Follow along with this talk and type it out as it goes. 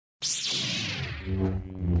Hello,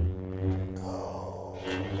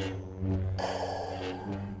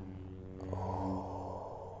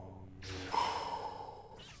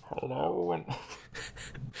 and that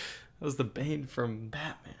was the Bane from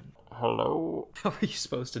Batman. Hello. How are you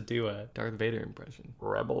supposed to do a Darth Vader impression?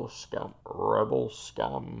 Rebel scum. Rebel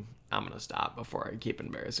scum. I'm gonna stop before I keep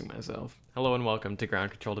embarrassing myself. Hello and welcome to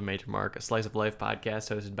Ground Control to Major Mark, a slice of life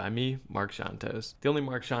podcast hosted by me, Mark Shantos, the only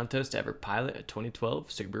Mark Shantos to ever pilot a 2012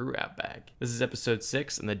 Subaru Outback. This is episode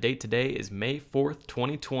 6, and the date today is May 4th,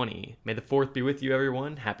 2020. May the 4th be with you,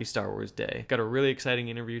 everyone. Happy Star Wars Day. Got a really exciting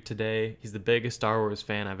interview today. He's the biggest Star Wars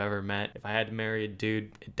fan I've ever met. If I had to marry a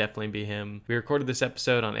dude, it'd definitely be him. We recorded this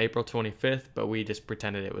episode on April 25th, but we just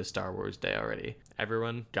pretended it was Star Wars Day already.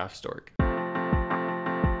 Everyone, Josh Stork.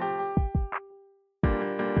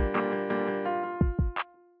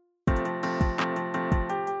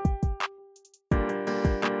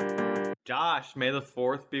 Josh, may the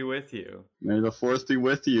 4th be with you. May the 4th be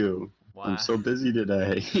with you. Wow. I'm so busy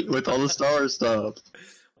today with all the Star Wars stuff.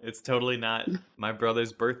 It's totally not my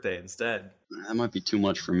brother's birthday instead. That might be too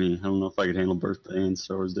much for me. I don't know if I could handle birthday and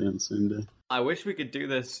Star Wars Day on the same day. I wish we could do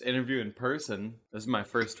this interview in person. This is my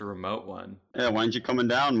first remote one. Yeah, why aren't you coming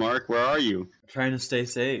down, Mark? Where are you? Trying to stay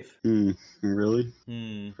safe. Really?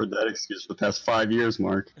 Heard that excuse for the past 5 years,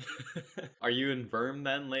 Mark. Are you in Verm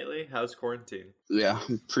then lately? How's quarantine? Yeah,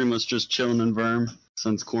 I'm pretty much just chilling in Verm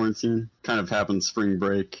since quarantine. Kind of happened spring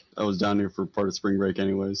break. I was down here for part of spring break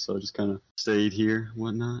anyways, so I just kind of stayed here,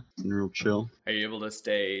 whatnot, and real chill. Are you able to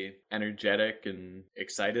stay energetic and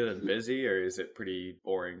excited and busy, or is it pretty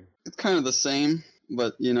boring? It's kind of the same,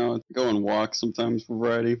 but, go and walk sometimes for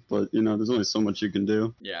variety, but, there's only so much you can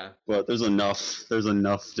do. Yeah. But there's enough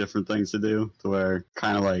different things to do to where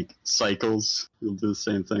kind of like cycles. You'll do the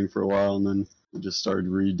same thing for a while and then you just start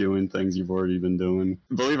redoing things you've already been doing.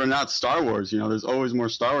 Believe it or not, Star Wars, there's always more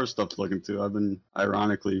Star Wars stuff to look into. I've been,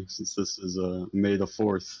 ironically, since this is May the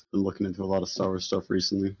 4th, been looking into a lot of Star Wars stuff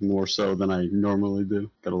recently, more so than I normally do.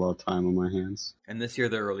 Got a lot of time on my hands. And this year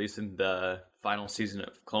they're releasing the final season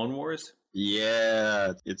of Clone Wars?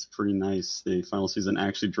 Yeah, it's pretty nice. The final season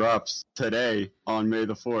actually drops today on May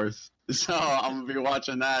the 4th. So I'm going to be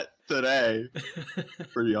watching that today.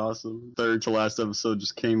 Pretty awesome. Third to last episode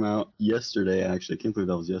just came out yesterday, actually. I can't believe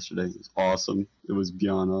that was yesterday. It was awesome. It was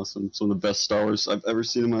beyond awesome. Some of the best Star Wars I've ever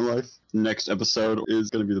seen in my life. Next episode is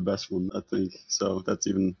going to be the best one, I think. So that's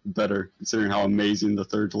even better, considering how amazing the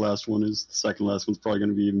third to last one is. The second to last one's probably going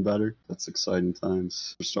to be even better. That's exciting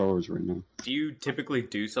times for Star Wars right now. Do you typically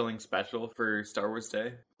do something special for Star Wars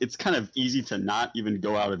Day? It's kind of easy to not even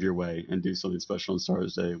go out of your way and do something special on Star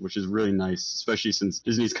Wars Day, which is really nice, especially since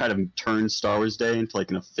Disney's kind of turned Star Wars Day into like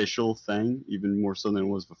an official thing, even more so than it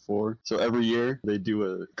was before. So every year they do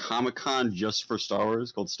a Comic-Con just for Star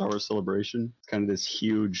Wars called Star Wars Celebration. It's kind of this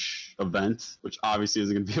huge event, which obviously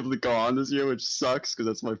isn't going to be able to go on this year, which sucks because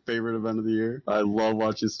that's my favorite event of the year. I love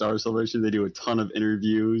watching Star Wars Celebration. They do a ton of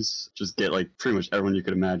interviews, just get like pretty much everyone you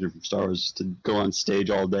could imagine from Star Wars just to go on stage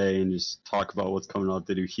all day and just talk about what's coming up.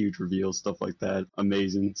 They do huge reveals, stuff like that.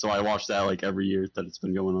 Amazing. So I watch that like every year that it's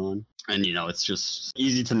been going on. And, it's just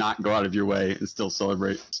easy to not go out of your way and still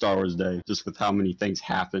celebrate Star Wars Day, just with how many things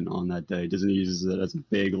happen on that day. Disney uses it as a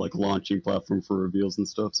big, like, launching platform for reveals and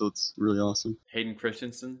stuff, so it's really awesome. Hayden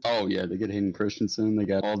Christensen? Oh, yeah, they get Hayden Christensen. They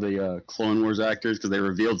got all the Clone Wars actors, because they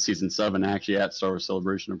revealed Season 7 actually at Star Wars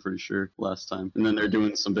Celebration, I'm pretty sure, last time. And then they're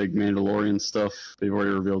doing some big Mandalorian stuff. They've already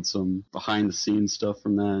revealed some behind-the-scenes stuff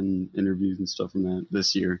from that and interviews and stuff from that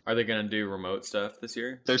this year. Are they going to do remote stuff this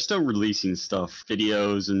year? They're still releasing stuff,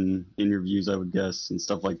 videos and interviews, I would guess, and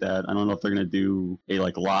stuff like that. I don't know if they're going to do a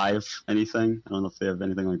live anything. I don't know if they have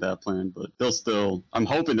anything like that planned, but I'm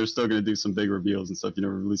hoping they're still going to do some big reveals and stuff,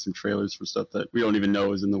 release some trailers for stuff that we don't even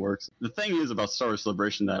know is in the works. The thing is about Star Wars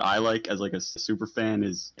Celebration that I like as like a super fan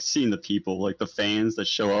is seeing the people, like the fans that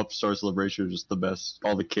show up. Star Wars Celebration are just the best.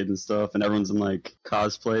 All the kids and stuff, and everyone's in like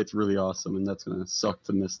cosplay. It's really awesome, and that's going to suck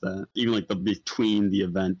to miss that. Even like the between the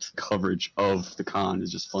event coverage of the con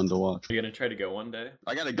is just fun to watch. Are you going to try to go one day?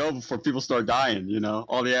 I got to go before people start dying,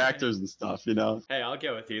 all the actors and stuff, Hey, I'll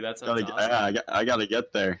go with you. That sounds awesome. Yeah, I gotta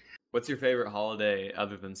get there. What's your favorite holiday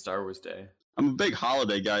other than Star Wars Day? I'm a big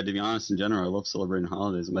holiday guy, to be honest. In general, I love celebrating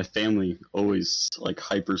holidays. My family always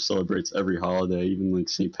hyper celebrates every holiday, even like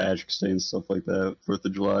St. Patrick's Day and stuff like that. 4th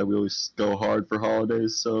of July, we always go hard for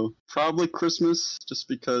holidays. So probably Christmas, just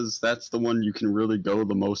because that's the one you can really go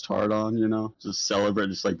the most hard on. Just celebrate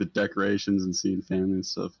just like the decorations and seeing family and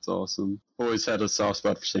stuff. It's awesome. Always had a soft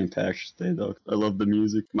spot for St. Patrick's Day, though. I love the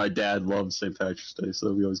music. My dad loves St. Patrick's Day,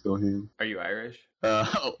 so we always go ham. Are you Irish?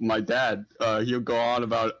 My dad, he'll go on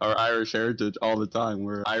about our Irish heritage all the time.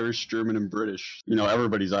 We're Irish, German, and British. You know,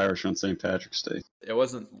 everybody's Irish on St. Patrick's Day. It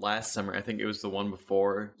wasn't last summer. I think it was the one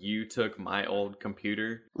before. You took my old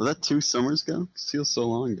computer. Was that 2 summers ago? It feels so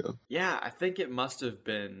long ago. Yeah, I think it must have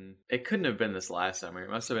been. It couldn't have been this last summer.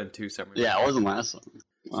 It must have been 2 summers. Yeah, it wasn't last summer.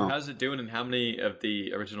 So how's it doing, and how many of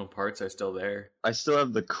the original parts are still there? I still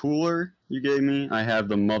have the cooler you gave me. I have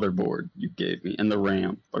the motherboard you gave me and the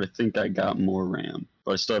RAM, but I think I got more RAM.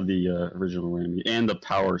 But I still have the original RAM and the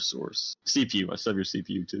power source. CPU. I still have your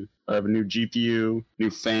CPU too. I have a new GPU, new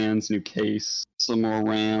fans, new case, some more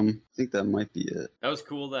RAM. I think that might be it. That was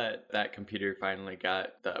cool that that computer finally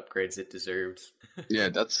got the upgrades it deserved.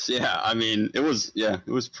 I mean, it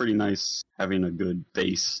was pretty nice having a good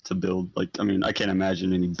base to build. Like, I mean, I can't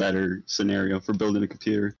imagine any better scenario for building a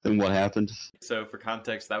computer than what happened. So for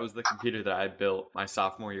context, that was the computer that I built my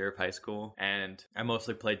sophomore year of high school, and I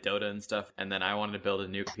mostly played Dota and stuff, and then I wanted to build a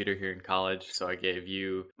new computer here in college, so I gave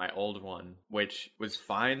you my old one, which was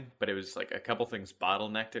fine, but it was like a couple things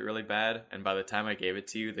bottlenecked it really bad, and by the time I gave it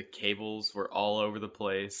to you, the cables were all over the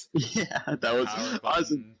place. Yeah, that was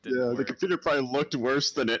awesome. Yeah, the computer probably looked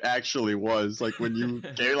worse than it actually was. Like when you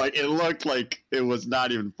gave, like it looked like it was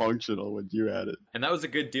not even functional when you had it. And that was a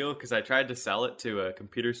good deal because I tried to sell it to a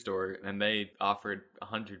computer store and they offered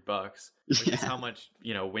 $100, which is how much,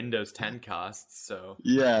 you know, Windows 10 costs. So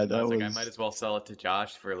yeah, I was like, I might as well sell it to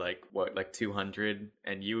Josh for like 200,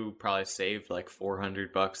 and you probably saved like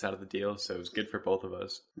 $400 out of the deal. So it was good for both of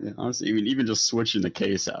us. Yeah, honestly, even just switching the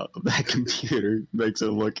case out of that computer makes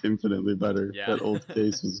it look infinitely better. Yeah. That old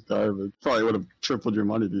case was garbage. Probably would have tripled your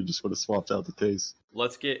money if you just would have swapped out the case.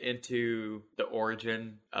 Let's get into the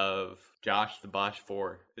origin of Josh the Bosch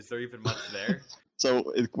 4. Is there even much there?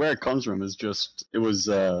 So where it comes from is just, it was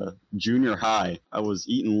junior high. I was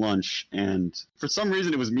eating lunch, and for some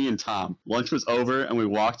reason it was me and Tom. Lunch was over, and we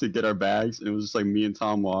walked to get our bags, and it was just like me and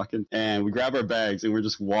Tom walking. And we grab our bags, and we're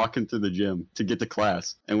just walking through the gym to get to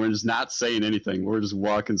class. And we're just not saying anything. We're just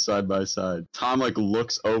walking side by side. Tom like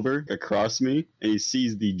looks over across me, and he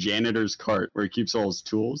sees the janitor's cart where he keeps all his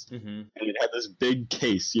tools. Mm-hmm. And it had this big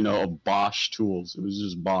case, you know, of Bosch tools. It was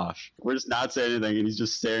just Bosch. We're just not saying anything, and he's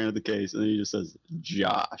just staring at the case, and then he just says,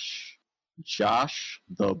 Josh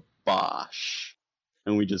the Bosch.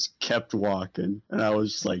 And we just kept walking, and I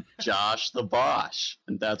was just like, Josh the Bosch,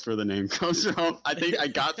 and that's where the name comes from. I think I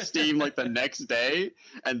got Steam like the next day,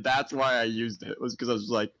 and that's why I used it. It was because I was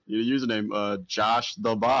like, your username, Josh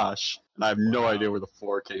the Bosch, and I have no idea where the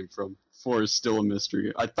 4 came from. 4 is still a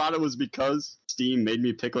mystery. I thought it was because Steam made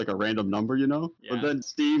me pick like a random number, you know? Yeah. But then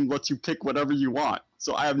Steam lets you pick whatever you want.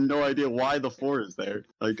 So I have no idea why the 4 is there.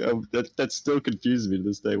 Like that still confuses me to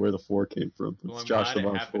this day where the 4 came from. It's Well, I'm Josh glad the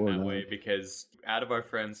it Bosch happened 4 that now. way because out of our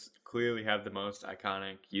friends, clearly have the most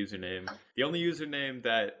iconic username. The only username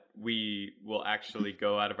that we will actually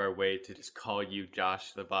go out of our way to just call you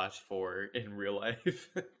Josh the Bosch for in real life.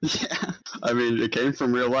 Yeah, I mean, it came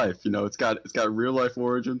from real life. You know, it's got real life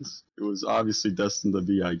origins. It was obviously destined to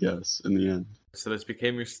be, I guess, in the end. So this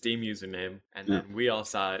became your Steam username, and then we all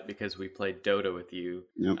saw it because we played Dota with you.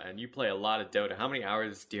 Yep. And you play a lot of Dota. How many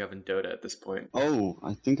hours do you have in Dota at this point? Oh,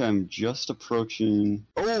 I think I'm just approaching.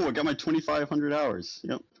 Oh, I got my 2,500 hours.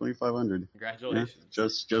 Yep, 2,500. Congratulations. Yeah,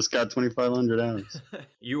 just got 2,500 hours.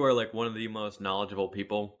 You are like one of the most knowledgeable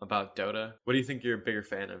people about Dota. What do you think you're a bigger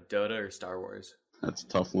fan of, Dota or Star Wars? That's a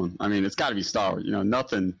tough one. I mean, it's got to be Star Wars. You know,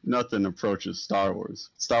 nothing approaches Star Wars.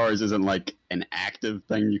 Star Wars isn't like an active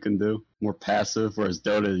thing you can do, more passive, whereas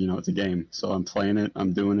Dota, you know, it's a game. So I'm playing it,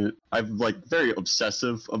 I'm doing it. I'm like very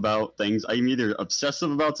obsessive about things. I'm either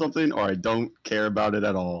obsessive about something or I don't care about it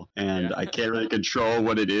at all. And I can't really control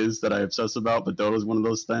what it is that I obsess about, but Dota is one of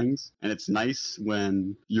those things. And it's nice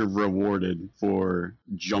when you're rewarded for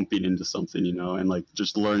jumping into something, you know, and like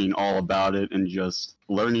just learning all about it and just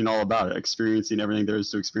learning all about it, experiencing everything there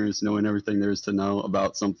is to experience, knowing everything there is to know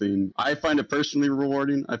about something. I find it personally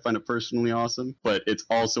rewarding. I find it personally awesome, but it's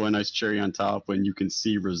also a nice cherry on top when you can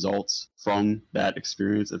see results from that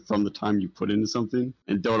experience and from the time you put into something.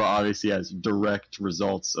 And Dota obviously has direct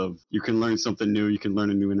results of you can learn something new, you can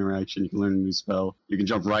learn a new interaction, you can learn a new spell, you can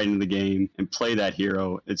jump right into the game and play that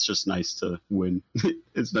hero. It's just nice to win.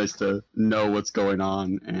 It's nice to know what's going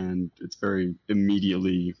on, and it's very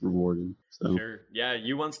immediately rewarding. So. Sure. Yeah,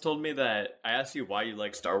 you once told me that I asked you why you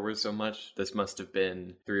like Star Wars so much. This must have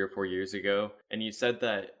been 3 or 4 years ago. And you said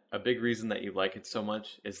that a big reason that you like it so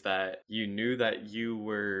much is that you knew that you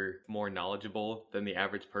were more knowledgeable than the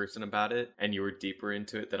average person about it, and you were deeper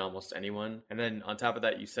into it than almost anyone. And then on top of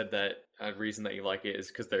that, you said that a reason that you like it is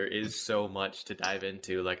because there is so much to dive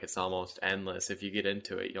into. Like, it's almost endless. If you get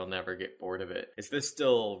into it, you'll never get bored of it. Is this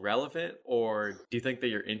still relevant, or do you think that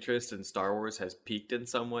your interest in Star Wars has peaked in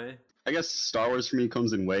some way? I guess Star Wars for me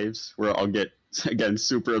comes in waves where I'll get, again,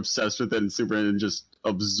 super obsessed with it and just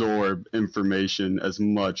absorb information as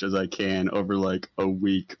much as I can over like a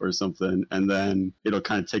week or something, and then it'll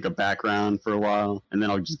kind of take a background for a while, and then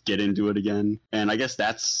I'll just get into it again. And I guess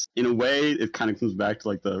that's, in a way, it kind of comes back to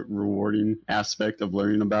like the rewarding aspect of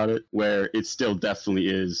learning about it, where it still definitely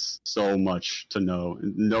is so much to know.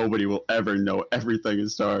 And nobody will ever know everything in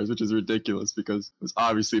Star Wars, which is ridiculous because it was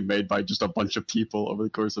obviously made by just a bunch of people over the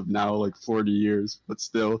course of now like 40 years. But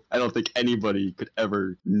still, I don't think anybody could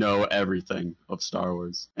ever know everything of Star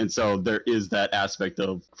Wars. And so there is that aspect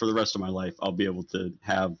of, for the rest of my life, I'll be able to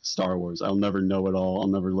have Star Wars. I'll never know it all. I'll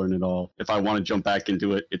never learn it all. If I want to jump back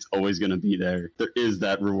into it, it's always going to be there. There is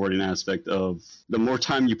that rewarding aspect of the more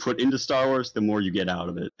time you put into Star Wars, the more you get out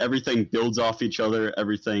of it. Everything builds off each other.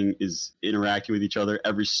 Everything is interacting with each other.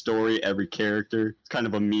 Every story, every character. It's kind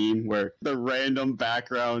of a meme where the random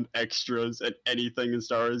background extras and anything in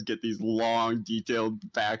Star Wars get these long, detailed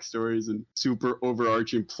backstories and super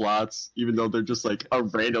overarching plots, even though they're just like a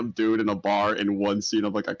random dude in a bar in one scene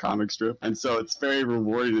of like a comic strip. And so it's very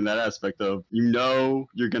rewarding in that aspect of, you know,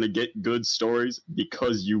 you're going to get good stories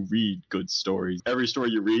because you read good stories. Every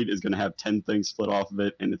story you read is going to have 10 things split off of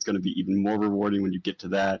it, and it's going to be even more rewarding when you get to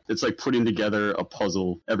that. It's like putting together a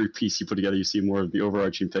puzzle. Every piece you put together, you see more of the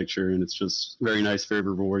overarching picture, and it's just very nice, very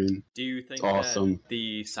rewarding. Do you think awesome. that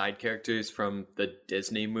the side characters from the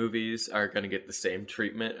Disney movies are going to get the same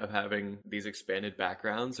treatment of having these expanded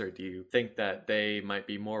backgrounds, or do you think that they might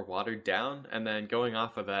be more watered down? And then going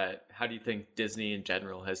off of that, how do you think Disney in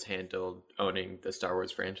general has handled owning the Star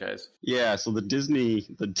Wars franchise? Yeah, so the Disney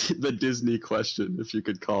question, if you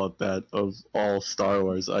could call it that, of all Star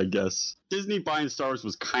Wars, I guess. Disney buying Star Wars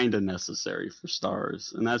was kind of necessary for Star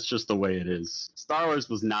Wars, and that's just the way it is. Star Wars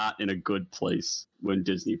was not in a good place when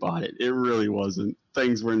Disney bought it. It really wasn't.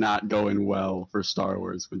 Things were not going well for Star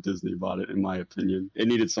Wars when Disney bought it, in my opinion. It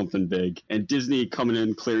needed something big. And Disney coming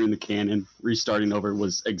in, clearing the canon, restarting over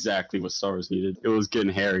was exactly what Star Wars needed. It was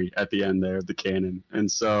getting hairy at the end there, the canon. And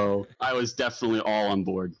so I was definitely all on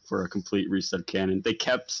board for a complete reset canon. They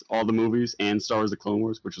kept all the movies and Star Wars The Clone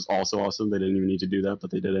Wars, which was also awesome. They didn't even need to do that, but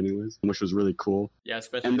they did anyways, which was really cool. Yeah,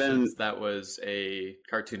 especially since that was a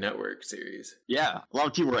Cartoon Network series. Yeah, a lot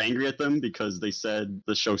of people were angry at them because they said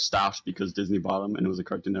the show stopped because Disney bought them and it was a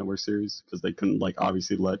Cartoon Network series, because they couldn't like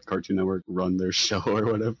obviously let Cartoon Network run their show or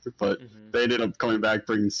whatever. But they ended up coming back,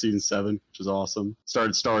 bringing season 7, which is awesome.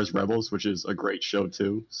 Started Star Wars Rebels, which is a great show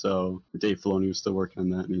too. So Dave Filoni was still working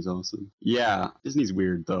on that, and he's awesome. Yeah, Disney's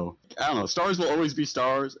weird though. I don't know. Star Wars will always be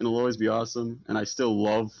Star Wars, and it'll always be awesome. And I still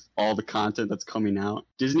love all the content that's coming out.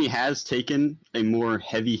 Disney has taken a more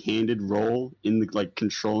heavy-handed role in the like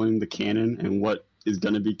controlling the canon and what is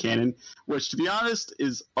going to be canon, which, to be honest,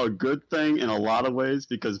 is a good thing in a lot of ways,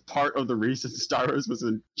 because part of the reason Star Wars was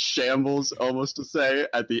in shambles, almost to say,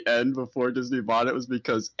 at the end before Disney bought it was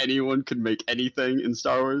because anyone could make anything in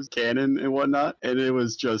Star Wars canon and whatnot, and it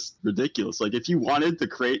was just ridiculous. Like, if you wanted to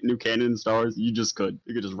create new canon in Star Wars, you just could.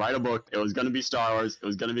 You could just write a book. It was going to be Star Wars. It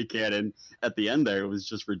was going to be canon. At the end there, it was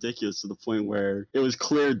just ridiculous to the point where it was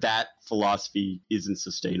clear that philosophy isn't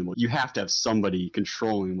sustainable. You have to have somebody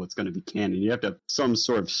controlling what's going to be canon. You have to have some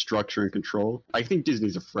sort of structure and control. I think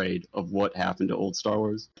Disney's afraid of what happened to old Star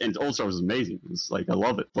Wars. And old Star Wars is amazing. It's like, I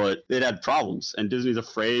love it. But it had problems. And Disney's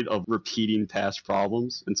afraid of repeating past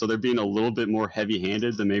problems. And so they're being a little bit more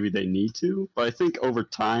heavy-handed than maybe they need to. But I think over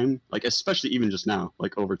time, like especially even just now,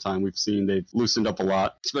 like over time, we've seen they've loosened up a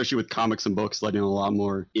lot, especially with comics and books, letting a lot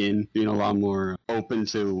more in, being a lot more open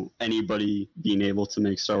to anybody being able to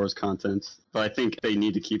make Star Wars content. But I think they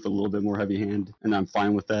need to keep a little bit more heavy hand, and I'm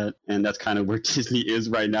fine with that. And that's kind of where Disney is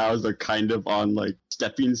right now, is they're kind of on like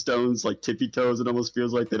stepping stones, like tippy toes. It almost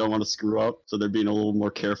feels like they don't want to screw up, so they're being a little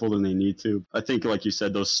more careful than they need to. I think, like you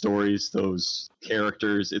said, those stories, those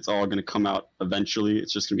characters, it's all going to come out eventually.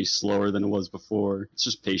 It's just going to be slower than it was before. It's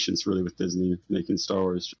just patience really with Disney making Star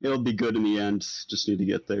Wars. It'll be good in the end. Just need to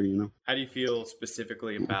get there, you know. How do you feel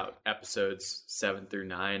specifically about episodes 7 through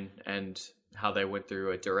 9 and how they went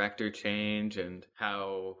through a director change and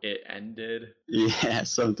how it ended? Yeah,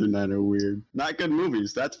 7 through 9 are weird. Not good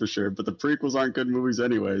movies, that's for sure, but the prequels aren't good movies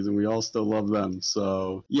anyways, and we all still love them.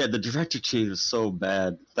 So, yeah, the director change was so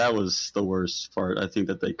bad. That was the worst part, I think,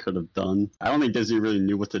 that they could have done. I don't think Disney really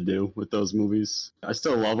knew what to do with those movies. I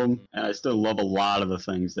still love them, and I still love a lot of the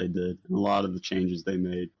things they did, and a lot of the changes they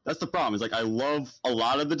made. That's the problem, is like, I love a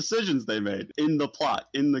lot of the decisions they made in the plot,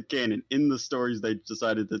 in the canon, in the stories they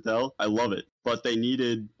decided to tell. I love it. it. But they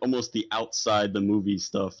needed almost the outside the movie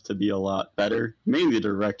stuff to be a lot better. Mainly the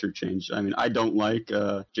director changed. I mean, I don't like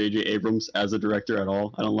J.J. Abrams as a director at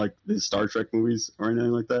all. I don't like the Star Trek movies or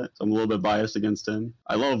anything like that. So I'm a little bit biased against him.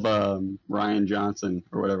 I love Rian Johnson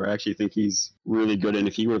or whatever. I actually think he's really good. And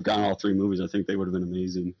if he would have gotten all 3 movies, I think they would have been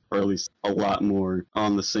amazing. Or at least a lot more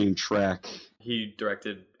on the same track. He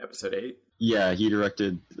directed Episode 8? Yeah, he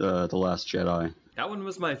directed The Last Jedi. That one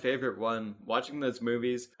was my favorite one. Watching those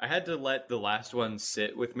movies, I had to let the last one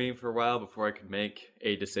sit with me for a while before I could make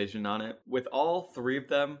a decision on it. With all 3 of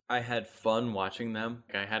them, I had fun watching them.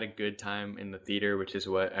 I had a good time in the theater, which is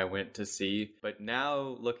what I went to see. But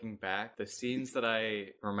now, looking back, the scenes that I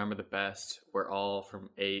remember the best were all from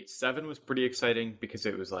 8. 7 was pretty exciting because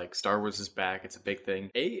it was like Star Wars is back. It's a big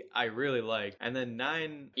thing. 8, I really liked. And then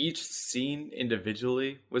 9, each scene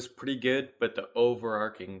individually was pretty good, but the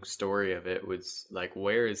overarching story of it was like,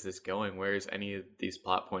 where is this going? Where is any of these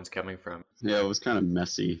plot points coming from? Yeah, it was kind of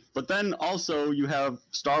messy. But then also you have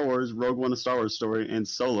Star Wars, Rogue One, a Star Wars story, and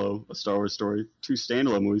Solo, a Star Wars story, 2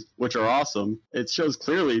 standalone movies, which are awesome. It shows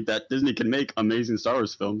clearly that Disney can make amazing Star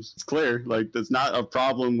Wars films. It's clear. Like, there's not a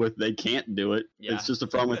problem with they can't do it. Yeah. It's just a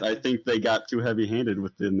problem with, I think they got too heavy-handed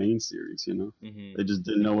with the main series, you know? Mm-hmm. They just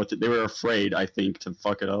didn't know what to, they were afraid, I think, to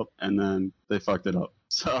fuck it up, and then they fucked it up.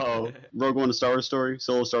 So, Rogue One, a Star Wars story,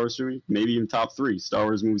 Solo, Star Wars story, maybe even top 3 Star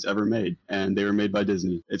Wars movies ever made. And they were made by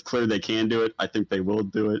Disney. It's clear they can do it. I think they will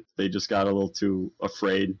do it. They just got a little too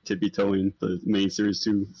afraid, tippy-toeing the main series,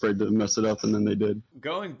 too afraid to mess it up, and then they did.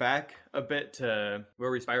 Going back a bit to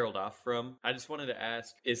where we spiraled off from, I just wanted to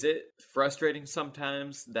ask, is it frustrating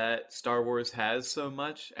sometimes that Star Wars has so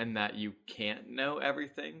much and that you can't know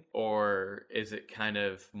everything? Or is it kind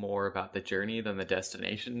of more about the journey than the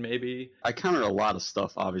destination, maybe? I counter a lot of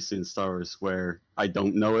stuff, obviously, in Star Wars where I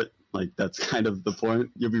don't know it. Like, that's kind of the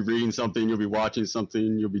point. You'll be reading something, you'll be watching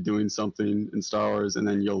something, you'll be doing something in Star Wars, and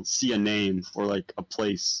then you'll see a name or, like, a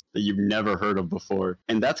place that you've never heard of before.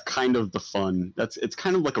 And that's kind of the fun. It's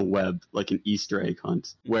kind of like a web, like an Easter egg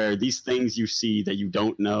hunt, where these things you see that you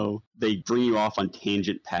don't know, they bring you off on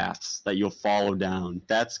tangent paths that you'll follow down.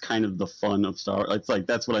 That's kind of the fun of Star Wars. It's like,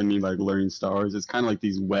 that's what I mean by learning Star Wars. It's kind of like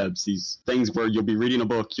these webs, these things where you'll be reading a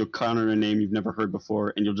book, you'll counter a name you've never heard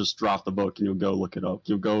before, and you'll just drop the book and you'll go look it up.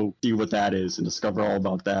 You'll go see what that is and discover all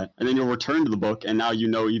about that. And then you'll return to the book and now you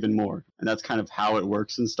know even more. And that's kind of how it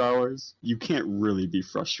works in Star Wars. You can't really be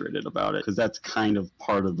frustrated about it because that's kind of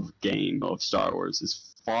part of the game of Star Wars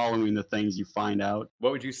is following the things you find out.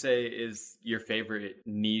 What would you say is your favorite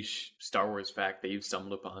niche Star Wars fact that you've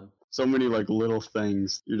stumbled upon? So many like little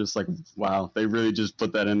things. You're just like, wow, they really just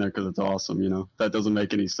put that in there because it's awesome, you know? That doesn't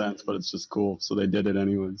make any sense, but it's just cool. So they did it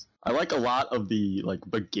anyways. I like a lot of the like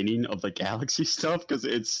beginning of the galaxy stuff because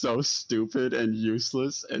it's so stupid and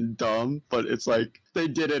useless and dumb, but it's like they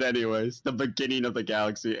did it anyways. The beginning of the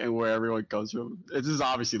galaxy and where everyone comes from. This is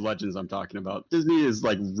obviously Legends I'm talking about. Disney is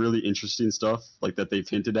like really interesting stuff like that they've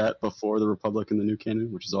hinted at before the Republic and the new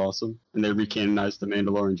canon, which is awesome. And they recanonized the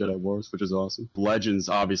Mandalorian Jedi Wars, which is awesome. Legends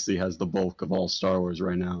obviously has the bulk of all Star Wars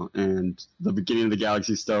right now. And the beginning of the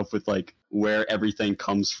galaxy stuff with like where everything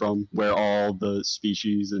comes from, where all the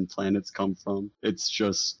species and planets come from. It's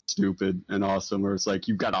just stupid and awesome. Where it's like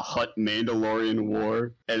you've got a Hutt Mandalorian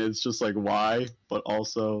war, and it's just like, why? But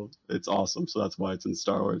also, it's awesome. So that's why it's in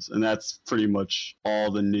Star Wars. And that's pretty much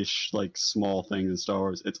all the niche, like small things in Star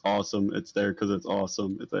Wars. It's awesome. It's there because it's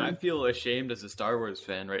awesome. I feel ashamed as a Star Wars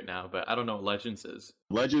fan right now, but I don't know what Legends is.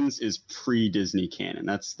 Legends is pre-Disney canon.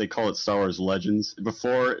 They call it Star Wars Legends.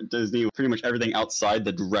 Before Disney, pretty much everything outside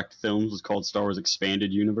the direct films was called Star Wars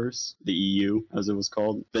Expanded Universe, the EU, as it was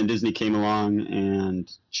called. Then Disney came along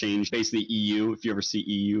and changed basically EU. If you ever see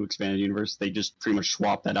EU, Expanded Universe, they just pretty much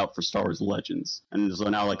swapped that out for Star Wars Legends. And so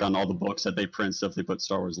now, like on all the books that they print stuff, they put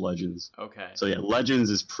Star Wars Legends. Okay. So yeah, Legends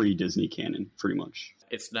is pre-Disney canon, pretty much.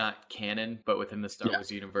 It's not canon, but within the Star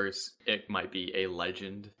Wars universe, it might be a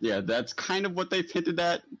legend. Yeah, that's kind of what they've hinted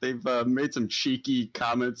at. They've made some cheeky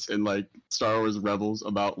comments in like Star Wars Rebels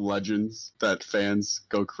about legends that fans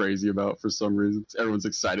go crazy about for some reason. Everyone's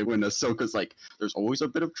excited when Ahsoka's like, there's always a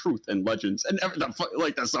bit of truth in legends. And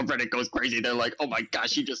the subreddit goes crazy. They're like, oh my gosh,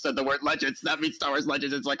 she just said the word legends. That means Star Wars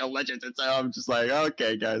Legends. It's like a legend. I'm just like,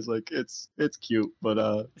 okay, guys, like it's cute.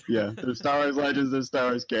 But yeah, there's Star Wars Legends, there's Star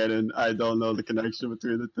Wars canon. I don't know the connection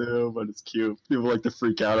between the two, but it's cute. People like to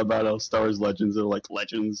freak out about how Star Wars Legends are like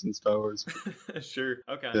legends in Star Wars. Sure.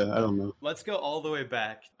 Okay. Yeah, I don't know. Let's go all the way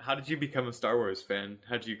back. How did you become a Star Wars fan?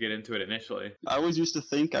 How did you get into it initially? I always used to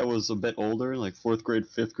think I was a bit older, like 4th grade,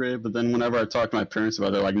 5th grade, but then whenever I talked to my parents about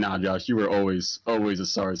it, they're like, nah, Josh, you were always a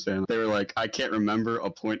Star Wars fan. They were like, I can't remember a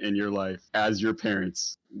point in your life as your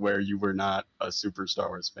parents where you were not a super Star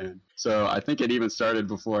Wars fan. So I think it even started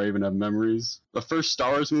before I even have memories. The first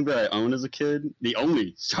Star Wars movie I owned as a kid, the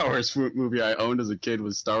only Star Wars movie I owned as a kid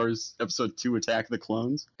was Star Wars Episode 2 Attack of the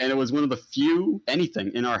Clones. And it was one of the few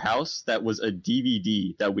anything in our house that was a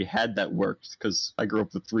DVD that we had that worked. Because I grew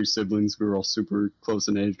up with 3 siblings. We were all super close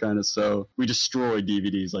in age kind of. So we destroyed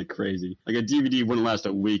DVDs like crazy. Like a DVD wouldn't last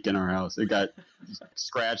a week in our house. It got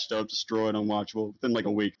scratched up, destroyed, unwatchable within like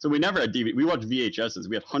a week. So we never had DVD. We watched VHSs.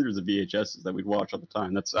 We had hundreds of VHSs that we'd watch all the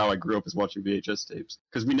time. That's how I grew up, is watching VHS tapes.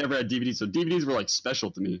 Because we never had DVDs. So DVDs were like special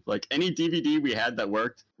to me. Like any DVD we had that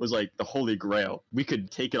worked was like the holy grail. We could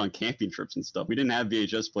take it on camping trips and stuff. We didn't have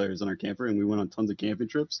VHS players in our camper, and we went on tons of camping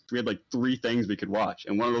trips. We had like 3 things we could watch,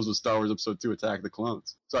 and one of those was Star Wars Episode 2 Attack of the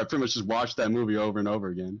Clones. So I pretty much just watched that movie over and over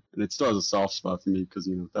again. And it still has a soft spot for me because,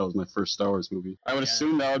 you know, that was my first Star Wars movie. I would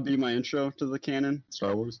assume that would be my intro to the canon,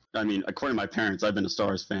 Star Wars. I mean, according to my parents, I've been a Star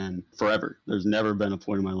Wars fan forever. There's never been a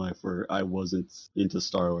point in my life where I wasn't into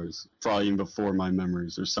Star Wars. Probably even before my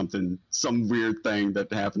memories or something, some weird thing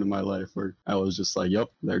that happened in my life where I was just like, yep,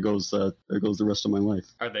 there goes the rest of my life.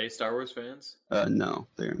 Are they Star Wars fans? No,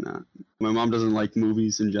 they are not. My mom doesn't like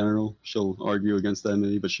movies in general. She'll argue against that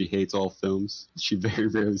movie, but she hates all films. She very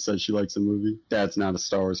rarely says she likes a movie. Dad's not a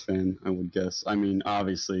Star Wars fan, I would guess. I mean,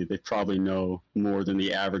 obviously, they probably know more than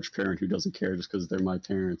the average parent who doesn't care just because they're my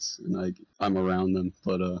parents and I'm around them.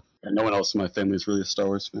 But no one else in my family is really a Star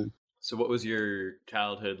Wars fan. So what was your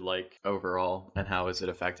childhood like overall, and how was it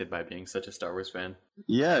affected by being such a Star Wars fan?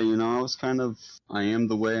 Yeah, you know, I am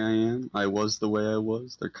the way I am. I was the way I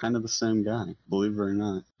was. They're kind of the same guy, believe it or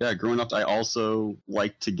not. Yeah, growing up, I also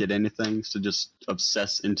liked to get into things, to just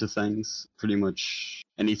obsess into things. Pretty much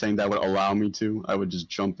anything that would allow me to, I would just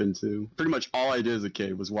jump into. Pretty much all I did as a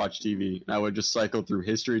kid was watch TV. And I would just cycle through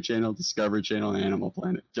History Channel, Discovery Channel, and Animal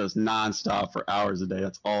Planet. Just nonstop for hours a day.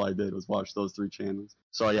 That's all I did was watch those 3 channels.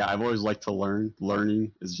 So yeah, I've always liked to learn.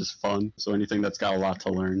 Learning is just fun. So anything that's got a lot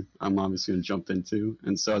to learn, I'm obviously going to jump into.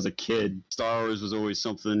 And so as a kid, Star Wars was always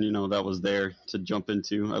something, you know, that was there to jump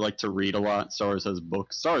into. I like to read a lot. Star Wars has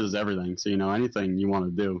books. Star Wars is everything. So, you know, anything you want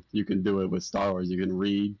to do, you can do it with Star Wars. You can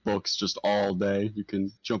read books just all day. You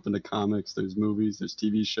can jump into comics. There's movies, there's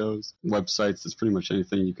TV shows, websites. There's pretty much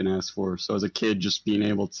anything you can ask for. So as a kid, just being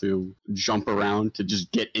able to jump around, to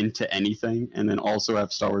just get into anything, and then also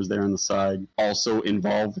have Star Wars there on the side, also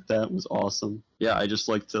involved with that, was awesome. Yeah, I just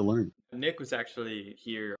like to learn. Nick was actually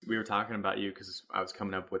here. We were talking about you because I was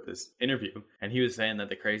coming up with this interview, and he was saying that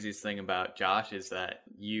the craziest thing about Josh is that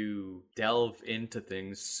you delve into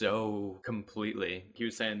things so completely. He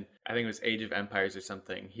was saying, I think it was Age of Empires or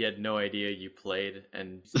something. He had no idea you played,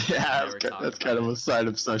 and yeah, that's kind of a side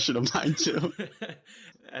obsession of mine too.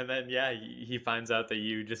 And then, yeah, he finds out that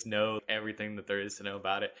you just know everything that there is to know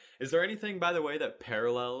about it. Is there anything, by the way, that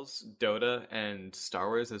parallels Dota and Star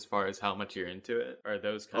Wars as far as how much you're into it? Or are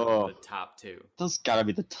those kind of the top 2? Those gotta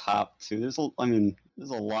be the top 2. There's a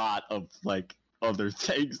lot of, like, other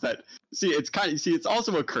things that it's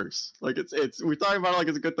also a curse. Like we're talking about it like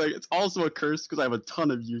it's a good thing. It's also a curse because I have a ton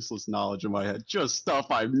of useless knowledge in my head, just stuff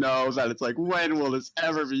I know that it's like, when will this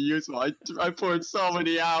ever be useful? I poured so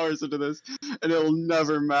many hours into this and it'll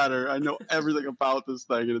never matter. I know everything about this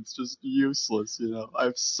thing and it's just useless, you know. I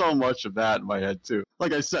have so much of that in my head too.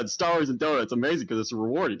 Like I said, Star Wars and Dota, it's amazing because it's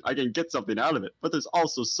rewarding. I can get something out of it, but there's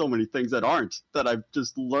also so many things that aren't, that I've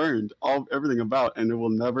just learned everything about, and it will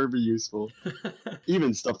never be useful.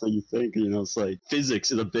 Even stuff that you think, you know, it's like physics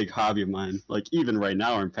is a big hobby of mine. Like even right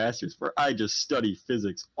now in past years where I just study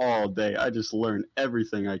physics all day. I just learn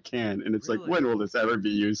everything I can. And it's really? Like, when will this ever be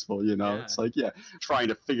useful? You know, It's like, trying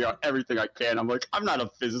to figure out everything I can. I'm like, I'm not a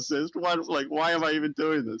physicist. Why am I even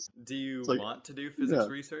doing this? Do you want to do physics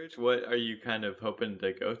research? What are you kind of hoping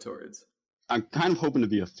to go towards? I'm kind of hoping to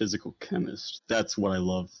be a physical chemist. That's what I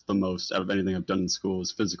love the most out of anything I've done in school,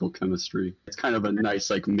 is physical chemistry. It's kind of a nice,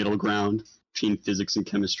 like, middle ground between physics and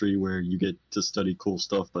chemistry where you get to study cool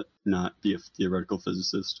stuff but not be a theoretical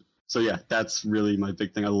physicist. So yeah, that's really my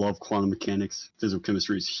big thing. I love quantum mechanics. Physical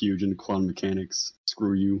chemistry is huge in quantum mechanics.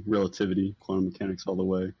 Screw you, relativity, quantum mechanics all the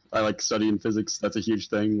way. I like studying physics. That's a huge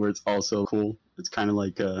thing where it's also cool. It's kind of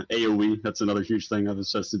like AoE. That's another huge thing I've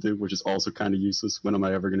obsessed to do, which is also kind of useless. When am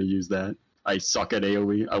I ever going to use that? I suck at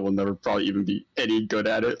AoE. I will never probably even be any good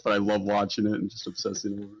at it, but I love watching it and just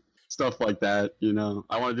obsessing over it. Stuff like that, you know.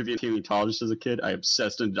 I wanted to be a paleontologist as a kid. I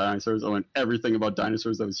obsessed in dinosaurs. I learned everything about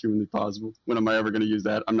dinosaurs that was humanly possible. When am I ever going to use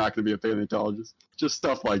that? I'm not going to be a paleontologist. Just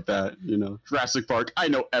stuff like that, you know. Jurassic Park, I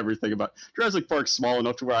know everything about. Jurassic Park's small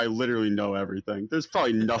enough to where I literally know everything. There's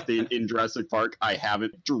probably nothing in Jurassic Park I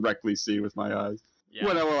haven't directly seen with my eyes. Yeah.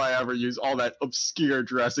 When will I ever use all that obscure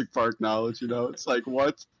Jurassic Park knowledge, you know? It's like,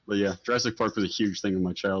 what? But yeah, Jurassic Park was a huge thing in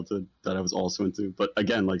my childhood that I was also into. But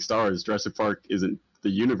again, like Star Wars, Jurassic Park isn't, the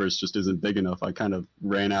universe just isn't big enough. I kind of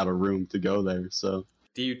ran out of room to go there. So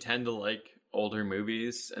Do you tend to like older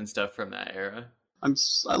movies and stuff from that era?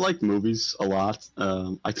 I like movies a lot.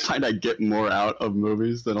 I find I get more out of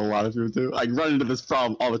movies than a lot of people do. I run into this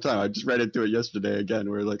problem all the time. I just ran into it yesterday again,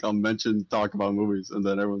 where like I'll talk about movies, and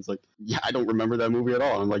then everyone's like, "Yeah, I don't remember that movie at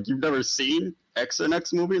all." And I'm like, "You've never seen X and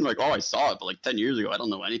X movie?" And like, "Oh, I saw it, but like 10 years ago. I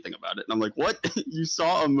don't know anything about it." And I'm like, "What? You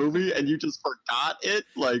saw a movie and you just forgot it?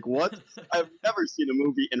 Like what? I've never seen a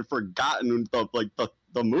movie and forgotten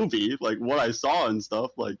the movie, like what I saw and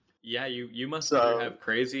stuff, like." Yeah, you must either have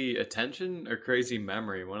crazy attention or crazy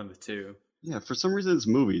memory, one of the two. Yeah, for some reason it's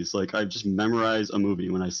movies. Like I just memorize a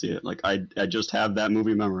movie when I see it. Like I just have that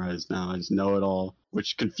movie memorized now. I just know it all,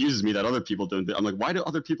 which confuses me that other people don't. I'm like, why do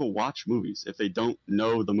other people watch movies if they don't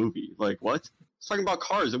know the movie? Like what? I was talking about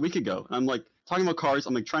Cars a week ago. And I'm like talking about Cars.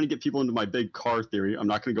 I'm like trying to get people into my big car theory. I'm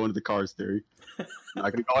not going to go into the Cars theory. I'm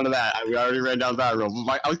not going to go into that. We already ran down that road.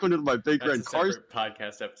 I was going into my big red Cars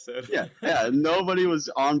podcast episode. yeah. Nobody was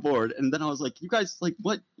on board. And then I was like, you guys, like,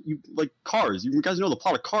 what? You like Cars? You guys know the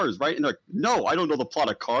plot of Cars, right? And they're like, no, I don't know the plot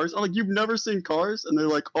of Cars. I'm like, you've never seen Cars? And they're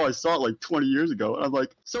like, oh, I saw it like 20 years ago. And I'm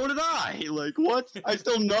like, so did I. Like, what? I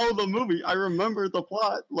still know the movie. I remember the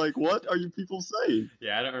plot. Like, what are you people saying?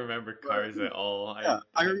 Yeah, I don't remember Cars at all.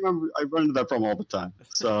 I remember. I run into that problem all the time.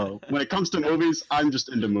 So when it comes to movies, I'm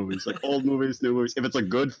just into movies, like old movies, new movies. If it's a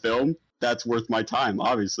good film, that's worth my time,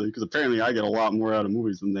 obviously, because apparently I get a lot more out of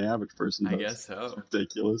movies than the average person does. I guess so. It's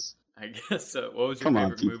ridiculous. I guess so. What was your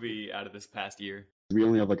favorite movie out of this past year? We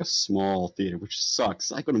only have like a small theater, which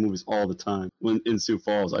sucks. I go to movies all the time. When in Sioux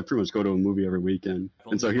Falls, I pretty much go to a movie every weekend.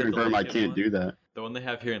 And so here in Durham, I can't do that. The one they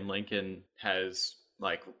have here in Lincoln has,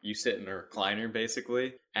 like, you sit in a recliner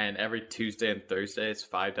basically, and every Tuesday and Thursday it's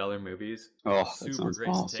 $5 movies. Oh, super sounds great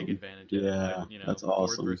awesome. to take advantage of. Yeah, that's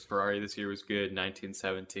awesome. Ford vs Ferrari this year was good.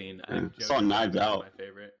 1917. I saw Knives Out. My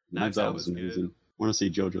favorite. Knives Out was amazing. Good. I want to see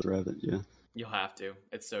Jojo Rabbit. Yeah. You'll have to.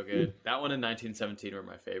 It's so good. That one and 1917 were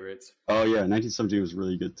my favorites. Oh yeah, 1917 was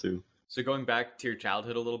really good too. So going back to your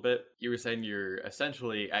childhood a little bit, you were saying you're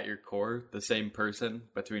essentially at your core the same person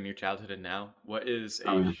between your childhood and now. What is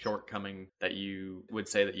a shortcoming that you would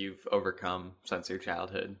say that you've overcome since your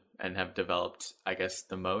childhood and have developed, I guess,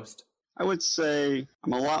 the most? I would say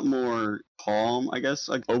I'm a lot more calm, I guess,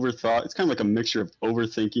 like overthought. It's kind of like a mixture of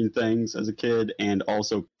overthinking things as a kid and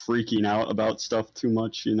also freaking out about stuff too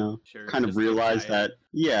much, you know? Sure, kind of realize that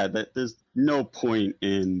there's no point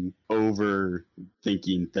in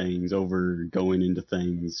overthinking things, over going into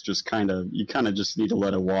things. You kind of just need to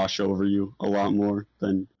let it wash over you a lot more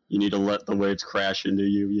than you need to let the waves crash into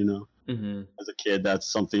you, you know? Mm-hmm. As a kid,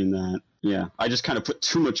 that's something that, I just kind of put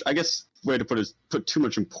too much, I guess, way to put it is put too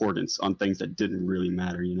much importance on things that didn't really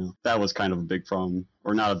matter, you know? That was kind of a big problem,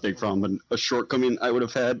 or not a big problem, but a shortcoming I would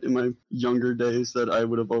have had in my younger days that I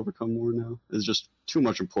would have overcome more now, is just too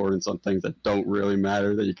much importance on things that don't really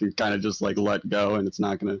matter, that you can kind of just like let go, and it's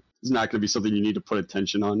not gonna be something you need to put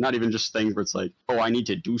attention on. Not even just things where it's like, oh, I need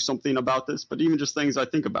to do something about this, but even just things I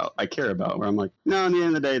think about, I care about, where I'm like, no, in the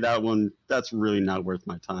end of the day, that's really not worth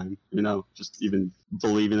my time, you know? Just even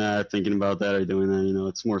believing that, thinking about that, or doing that, you know?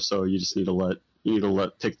 It's more so you just need to let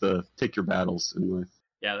pick your battles in life.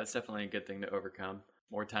 Yeah, that's definitely a good thing to overcome.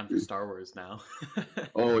 More time for Star Wars now.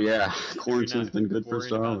 Oh yeah, quarantine's been good for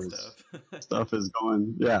Star Wars. Stuff is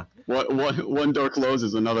going, one door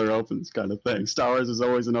closes, another opens, kind of thing. Star Wars is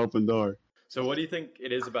always an open door. So what do you think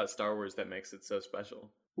it is about Star Wars that makes it so special?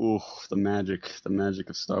 Ooh, the magic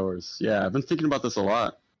of Star Wars. Yeah, I've been thinking about this a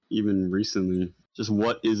lot, even recently. Just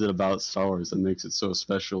what is it about Star Wars that makes it so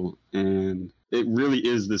special? And it really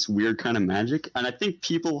is this weird kind of magic. And I think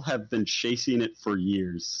people have been chasing it for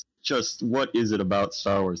years. Just what is it about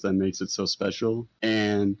Star Wars that makes it so special?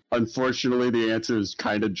 And unfortunately, the answer is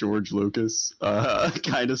kind of George Lucas.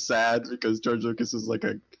 Kind of sad, because George Lucas is like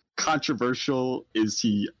a controversial, is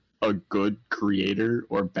he a good creator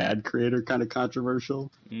or bad creator kind of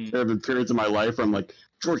controversial. There have been periods in my life where I'm like,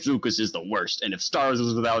 George Lucas is the worst, and if Star Wars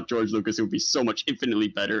was without George Lucas, it would be so much infinitely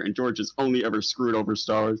better, and George has only ever screwed over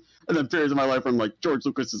Star Wars. And then periods in my life where I'm like, George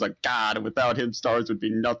Lucas is a god, and without him, Star Wars would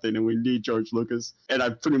be nothing, and we need George Lucas. And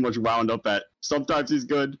I've pretty much wound up at, sometimes he's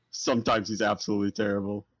good, sometimes he's absolutely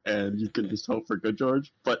terrible, and you can just hope for good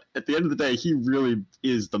George. But at the end of the day, he really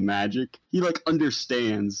is the magic. He like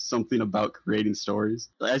understands something about creating stories.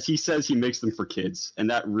 As he says, he makes them for kids, and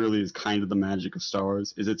that really is kind of the magic of Star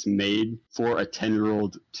Wars, is it's made for a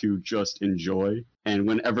 10-year-old to just enjoy. And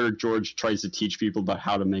whenever George tries to teach people about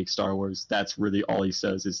how to make Star Wars, that's really all he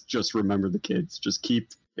says, is just remember the kids.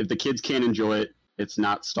 If the kids can't enjoy it, it's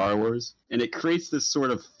not Star Wars. And it creates this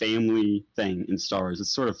sort of family thing in Star Wars.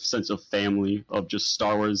 This sort of sense of family, of just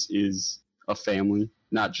Star Wars is a family,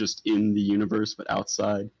 not just in the universe, but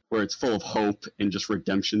outside, where it's full of hope and just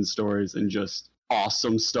redemption stories and just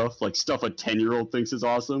awesome stuff, like stuff a 10-year-old thinks is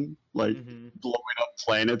awesome, like blowing up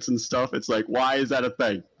planets and stuff. It's like, why is that a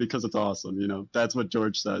thing? Because it's awesome, you know? That's what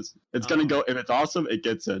George says. It's gonna go, if it's awesome, it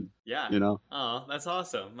gets in. Yeah. You know? Oh, that's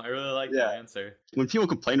awesome. I really like that answer. When people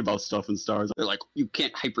complain about stuff in Star Wars, they're like, you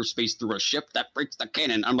can't hyperspace through a ship, that breaks the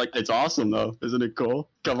canon. I'm like, it's awesome though. Isn't it cool?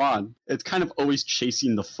 Come on. It's kind of always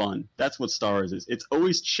chasing the fun. That's what Star Wars is. It's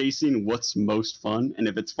always chasing what's most fun. And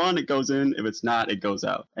if it's fun, it goes in. If it's not, it goes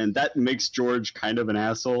out. And that makes George kind of an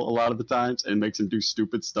asshole a lot of the times and makes him do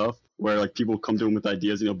stupid stuff where like people come to him with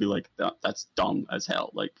ideas and he'll be like, that's dumb as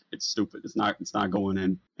hell. Like, it's stupid. It's not going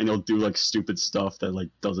in. And he'll do like stupid stuff that like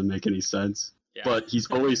doesn't make any sense. Yeah. But he's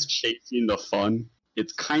always chasing the fun.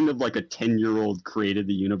 It's kind of like a 10-year-old created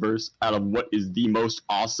the universe out of what is the most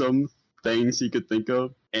awesome things he could think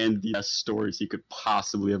of and the best stories he could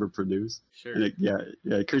possibly ever produce. Sure. And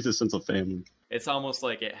it creates a sense of family. It's almost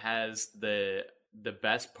like it has the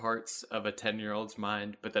best parts of a 10-year-old's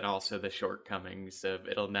mind, but then also the shortcomings of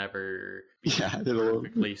it'll never be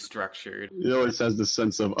perfectly structured. It always has the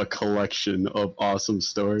sense of a collection of awesome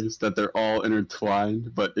stories that they're all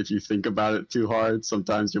intertwined, but if you think about it too hard,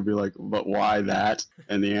 sometimes you'll be like, but why that?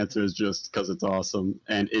 And the answer is just because it's awesome.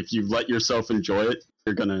 And if you let yourself enjoy it,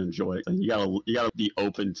 you're gonna enjoy it. You gotta be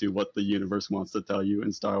open to what the universe wants to tell you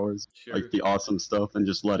in Star Wars, like the awesome stuff, and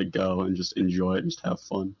just let it go and just enjoy it and just have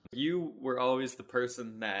fun. You were always the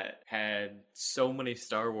person that had so many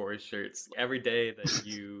Star Wars shirts. Every day that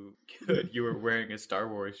you could, you were wearing a Star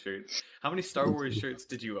Wars shirt. How many Star Wars shirts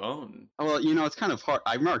did you own? Well, you know, it's kind of hard.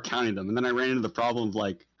 I remember counting them, and then I ran into the problem of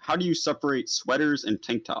like, how do you separate sweaters and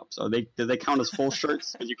tank tops? Do they count as full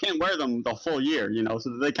shirts? Because you can't wear them the full year, you know. So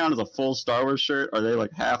do they count as a full Star Wars shirt? Are they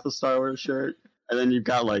like half a Star Wars shirt? And then you've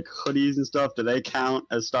got like hoodies and stuff. Do they count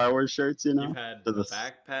as Star Wars shirts? You know, you've had a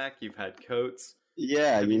backpack, you've had coats.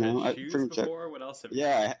 Yeah, have you know, had shoes before. What else have you?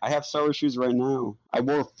 Yeah, I have Star Wars shoes right now. I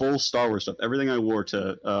wore full Star Wars stuff. Everything I wore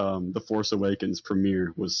to the Force Awakens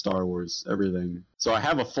premiere was Star Wars. Everything. So I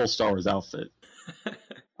have a full Star Wars outfit.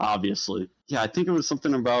 Obviously. Yeah, I think it was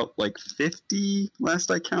something about like 50 last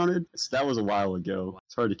I counted. So that was a while ago.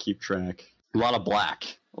 It's hard to keep track. A lot of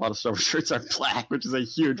black. A lot of Star Wars shirts are black, which is a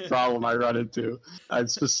huge problem I run into. I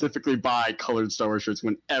specifically buy colored Star Wars shirts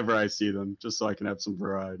whenever I see them, just so I can have some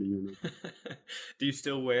variety. You know? Do you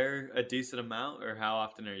still wear a decent amount, or how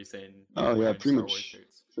often are you saying? Oh yeah, pretty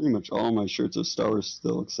much all my shirts are Star Wars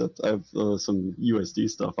still, except I have some USD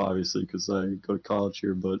stuff, obviously, because I go to college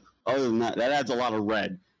here. But other than that, that adds a lot of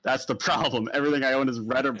red. That's the problem. Everything I own is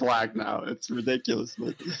red or black now. It's ridiculous.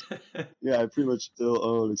 But yeah, I pretty much still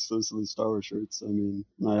own exclusively Star Wars shirts. I mean,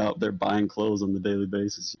 I'm not out there buying clothes on the daily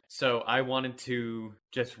basis. So I wanted to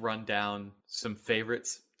just run down some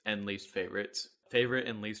favorites and least favorites. Favorite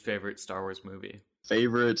and least favorite Star Wars movie.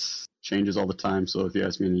 Favorites changes all the time, so if you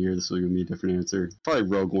ask me in a year, this will give me a different answer. Probably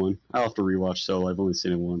Rogue One. I'll have to rewatch Solo. I've only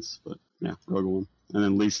seen it once, but yeah, Rogue One. And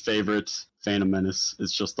then least favorite, Phantom Menace.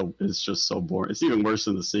 It's just so boring. It's even worse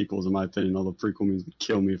than the sequels, in my opinion. All the prequel movies would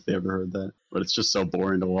kill me if they ever heard that. But it's just so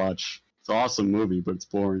boring to watch. It's an awesome movie, but it's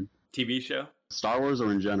boring. TV show? Star Wars or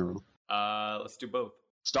in general? Let's do both.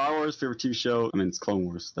 Star Wars, favorite TV show? I mean, it's Clone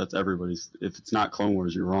Wars. That's everybody's. If it's not Clone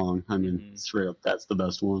Wars, you're wrong. I mean, straight up, that's the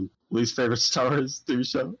best one. Least favorite Star Wars TV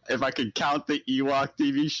show? If I could count the Ewok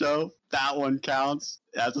TV show, that one counts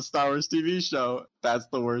as a Star Wars TV show. That's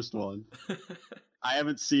the worst one. I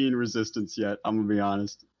haven't seen Resistance yet, I'm going to be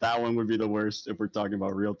honest. That one would be the worst if we're talking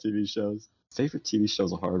about real TV shows. Favorite TV show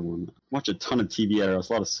is a hard one. I watch a ton of TV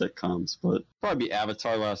editors, a lot of sitcoms, but probably be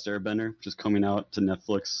Avatar Last Airbender, which is coming out to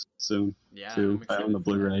Netflix soon. Yeah, too. I own the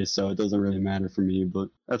Blu-ray, so it doesn't really matter for me, but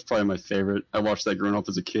that's probably my favorite. I watched that growing up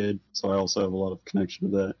as a kid, so I also have a lot of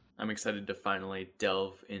connection to that. I'm excited to finally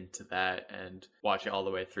delve into that and watch it all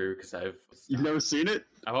the way through because You've never seen it?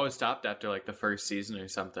 I've always stopped after like the first season or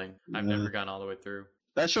something. I've never gone all the way through.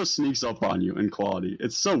 That show sneaks up on you in quality.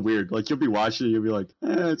 It's so weird. Like, you'll be watching and you'll be like,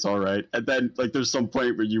 it's all right. And then, like, there's some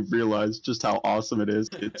point where you realize just how awesome it is.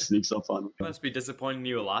 It sneaks up on you. It must be disappointing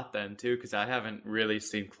you a lot then, too, because I haven't really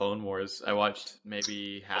seen Clone Wars. I watched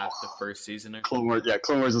maybe half the first season. Clone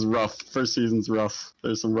Wars is rough. First season's rough.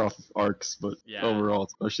 There's some rough arcs, but overall,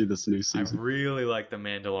 especially this new season. I really like The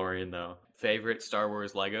Mandalorian, though. Favorite Star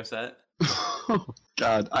Wars Lego set?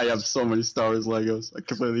 God, I have so many Star Wars Legos. I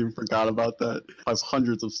completely even forgot about that. I have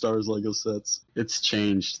hundreds of Star Wars Lego sets. It's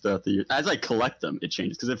changed throughout the year. As I collect them, it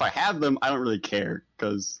changes. Because if I have them, I don't really care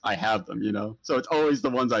because I have them, you know? So it's always the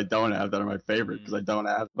ones I don't have that are my favorite because I don't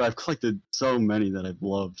have. But I've collected so many that I've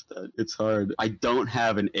loved that it's hard. I don't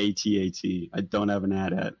have an AT-AT. I don't have an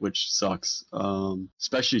AT-AT, which sucks.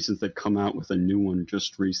 Especially since they've come out with a new one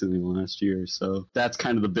just recently last year. So that's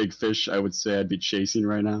kind of the big fish I would say I'd be chasing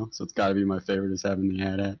right now. So it's got to be my favorite is having the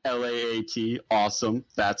AT-AT. LAAT, awesome.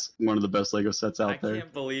 That's one of the best Lego sets out there. I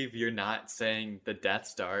can't believe you're not saying the Death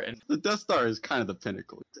Star. And the Death Star is kind of the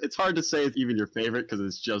pinnacle. It's hard to say it's even your favorite because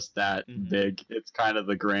it's just that big. It's kind of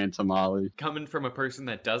the grand tamale. Coming from a person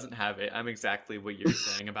that doesn't have it, I'm exactly what you're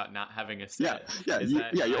saying about not having a set.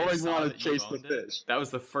 You always want to chase the fish. That was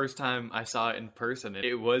the first time I saw it in person.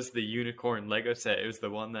 It was the unicorn Lego set. It was the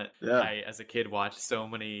one that I, as a kid, watched so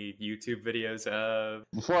many YouTube videos of.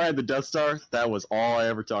 Before I had the Death Star, that was all I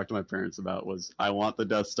ever talked to my parents about was, I want the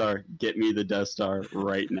Death Star. Get me the Death Star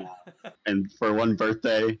right now. And for one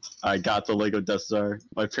birthday, I got the Lego Death Star.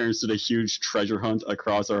 My parents did a huge treasure hunt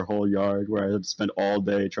across our whole yard where I had to spend all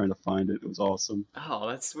day trying to find it. It was awesome. Oh,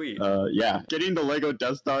 that's sweet. Getting the Lego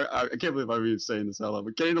Death Star, I can't believe I'm even saying this out loud,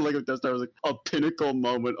 but getting the Lego Death Star was like a pinnacle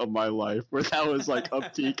moment of my life, where that was like a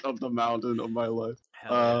peak of the mountain of my life.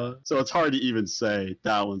 So it's hard to even say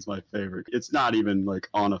that one's my favorite. It's not even like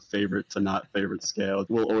on a favorite to not favorite scale. It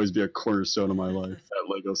will always be a cornerstone of my life, that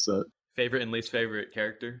Lego set. Favorite and least favorite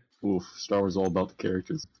character? Oof, Star Wars is all about the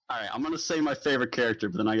characters. All right, I'm going to say my favorite character,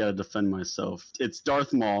 but then I got to defend myself. It's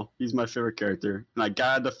Darth Maul. He's my favorite character. And I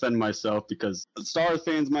got to defend myself because Star Wars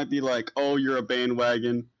fans might be like, oh, you're a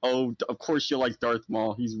bandwagon. Oh, of course you like Darth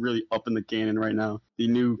Maul. He's really up in the canon right now. The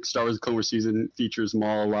new Star Wars Clone Wars season features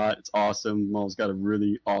Maul a lot. It's awesome. Maul's got a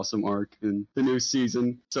really awesome arc in the new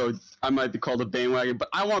season. So I might be called a bandwagon, but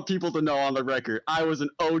I want people to know on the record, I was an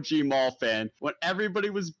OG Maul fan. When everybody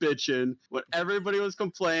was bitching, when everybody was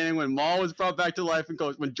complaining, when Maul was brought back to life and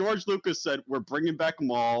goes, when George Lucas said, we're bringing back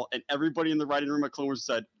Maul, and everybody in the writing room at Clone Wars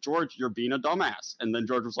said, George, you're being a dumbass. And then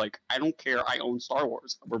George was like, I don't care. I own Star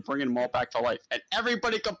Wars. We're bringing Maul back to life. And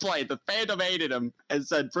everybody complained. The fandom hated him and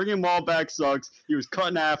said, bringing Maul back sucks. He was cut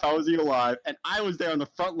in half. How was he alive? And I was there on the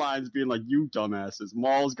front lines being like, you dumbasses.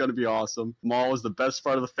 Maul's going to be awesome. Maul was the best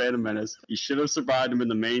part of the Phantom Menace. He should have survived him in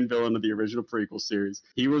the main villain of the original prequel series.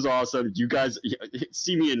 He was awesome. You guys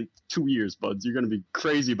see me in 2 years, buds. You're going to be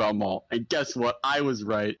crazy about Maul. And guess what? I was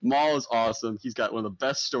right. Maul is awesome. He's got one of the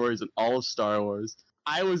best stories in all of Star Wars.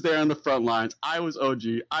 I was there on the front lines. I was OG.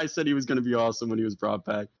 I said he was going to be awesome when he was brought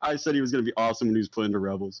back. I said he was going to be awesome when he was put into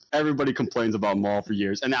Rebels. Everybody complains about Maul for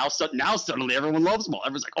years. And now suddenly everyone loves Maul.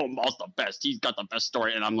 Everyone's like, oh, Maul's the best. He's got the best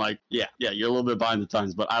story. And I'm like, yeah, you're a little bit behind the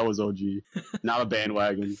times, but I was OG. Not a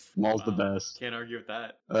bandwagon. Maul's the best. Can't argue with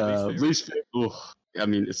that. Least favorite. I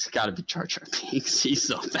mean, it's got to be Jar Jar Binks. He's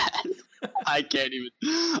so bad. I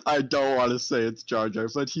don't want to say it's Jar Jar,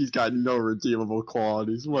 but he's got no redeemable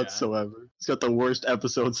qualities whatsoever. Yeah. He's got the worst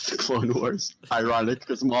episodes of the Clone Wars. Ironic,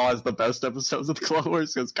 because Maul has the best episodes of the Clone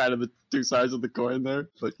Wars, so it's kind of the two sides of the coin there.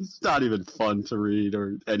 But he's not even fun to read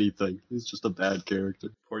or anything. He's just a bad character.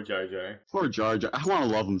 Poor Jar Jar. Poor Jar Jar. I want to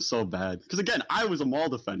love him so bad. Because again, I was a Maul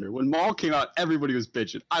defender. When Maul came out, everybody was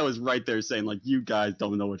bitching. I was right there saying, like, you guys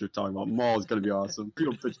don't know what you're talking about. Maul is going to be awesome. You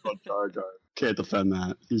don't bitch about Jar Jar. Can't defend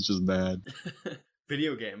that. He's just bad.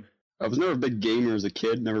 Video game. I was never a big gamer as a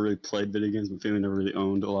kid. Never really played video games. My family never really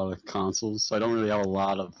owned a lot of consoles. So I don't really have a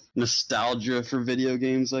lot of nostalgia for video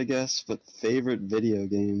games, I guess. But favorite video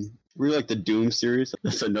game? I really like the Doom series.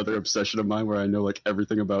 That's another obsession of mine where I know like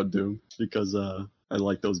everything about Doom because I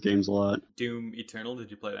like those games a lot. Doom Eternal, did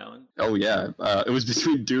you play that one? Oh yeah, it was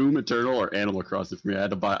between Doom Eternal or Animal Crossing for me.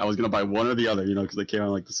 I was gonna buy one or the other, because they came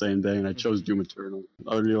out like the same day, and I chose Doom Eternal.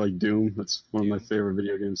 I really like Doom. That's one of my favorite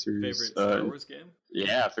video game series. Favorite Star Wars game?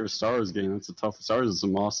 Yeah, favorite Star Wars game. That's a tough. Star Wars is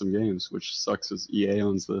some awesome games, which sucks because EA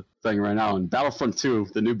owns the thing right now. And Battlefront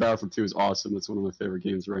 2, the new Battlefront 2 is awesome. That's one of my favorite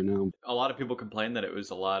games right now. A lot of people complain that it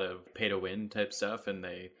was a lot of pay-to-win type stuff, and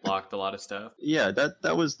they locked a lot of stuff. Yeah,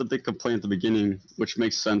 that was the big complaint at the beginning, which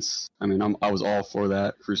makes sense. I mean, I was all for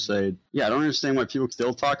that Crusade. Yeah, I don't understand why people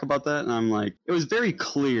still talk about that. And I'm like, it was very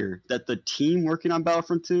clear that the team working on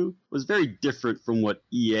Battlefront 2 was very different from what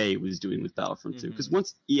EA was doing with Battlefront 2. Because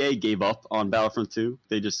once EA gave up on Battlefront 2,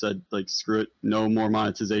 they just said, like, screw it, no more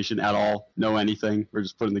monetization at all, no anything. We're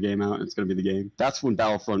just putting the game out, and it's going to be the game. That's when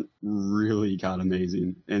Battlefront really got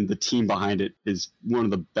amazing. And the team behind it is one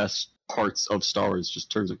of the best parts of Star Wars, just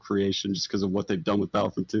in terms of creation, just because of what they've done with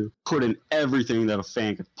Battlefront 2. Put in everything that a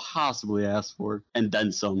fan could possibly ask for, and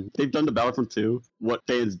then some. They've done to Battlefront 2 what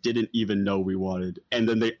fans didn't even know we wanted, and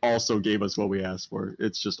then they also gave us what we asked for.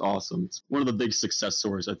 It's just awesome. It's one of the big success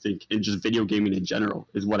stories, I think, in just video gaming in general,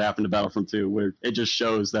 is what happened to Battlefront 2, where it just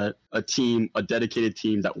shows that a dedicated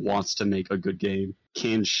team that wants to make a good game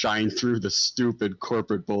can shine through the stupid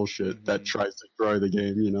corporate bullshit that tries to destroy the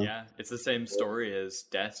game, you know? Yeah, it's the same story as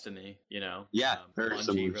Destiny, you know? Yeah, very Bungie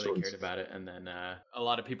similar really stories. cared about it, and then a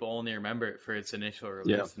lot of people only remember it for its initial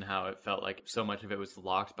release and how it felt like so much of it was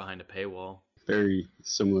locked behind a paywall. Very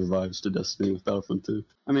similar vibes to Destiny with Battlefront 2.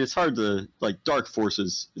 I mean, it's hard to, like, Dark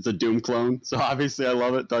Forces, it's a Doom clone, so obviously I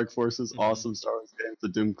love it. Dark Forces, awesome Star Wars game, it's a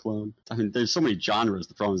Doom clone. I mean, there's so many genres.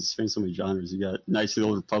 The problem is there's so many genres. You got Knights of the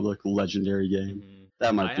Old Republic, legendary game.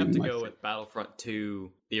 That might I be have to my go favorite. with Battlefront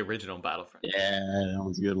 2, the original Battlefront. Yeah, that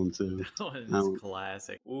one's a good one too. That one's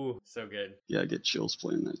classic. Ooh, so good. Yeah, I get chills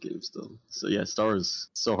playing that game still. So yeah, Star Wars,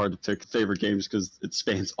 so hard to pick favorite games because it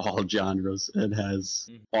spans all genres. It has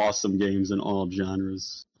awesome games in all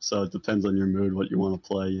genres. So it depends on your mood, what you want to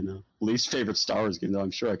play, you know. Least favorite Star Wars game, though, I'm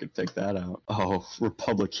sure I could pick that out. Oh,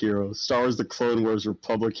 Republic Heroes. Star Wars The Clone Wars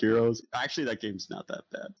Republic Heroes. Actually, that game's not that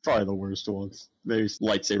bad. Probably the worst ones. Maybe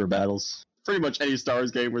lightsaber battles. Pretty much any Star Wars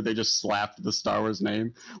game where they just slap the Star Wars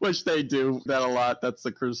name, which they do that a lot. That's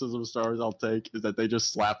the criticism of Star Wars I'll take, is that they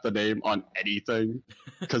just slap the name on anything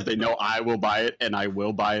because they know I will buy it and I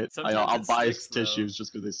will buy it. I'll buy tissues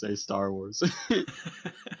just because they say Star Wars.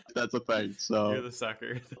 That's a thing. So you're the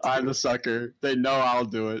sucker. I'm the sucker. They know I'll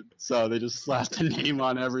do it, so they just slap the name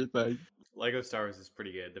on everything. Lego Star Wars is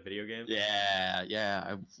pretty good. The video game? Yeah.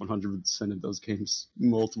 I've 100%ed those games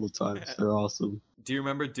multiple times. They're awesome. Do you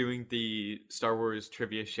remember doing the Star Wars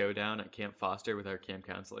Trivia Showdown at Camp Foster with our camp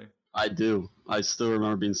counselor? I do. I still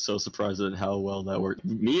remember being so surprised at how well that worked.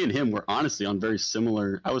 Me and him were honestly on very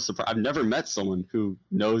similar. I was surprised. I've never met someone who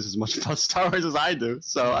knows as much about Star Wars as I do.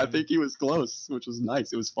 So I think he was close, which was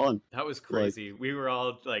nice. It was fun. That was crazy. We were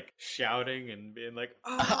all like shouting and being like,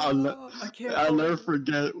 I'll never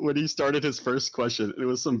forget when he started his first question. It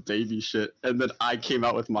was some baby shit. And then I came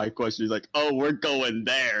out with my question. He's like, oh, we're going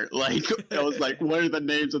there. Like, I was like, what are the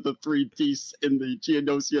names of the 3 beasts in the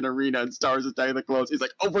Geonosian arena and Star Wars Attack of the Clones? He's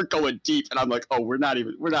like, oh, we're going deep. And I'm like, oh, we're not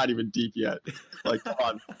even deep yet. Like, come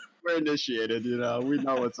on, we're initiated, you know, we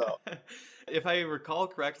know what's up. If I recall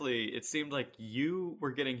correctly, it seemed like you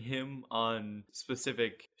were getting him on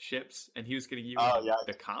specific ships and he was getting you on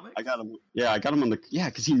the comics. I got him on the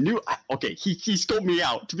because he knew. He scoped me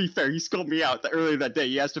out. To be fair, he scoped me out earlier that day.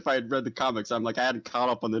 He asked if I had read the comics. I'm like, I hadn't caught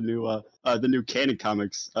up on the new canon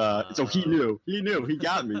comics. So he knew. He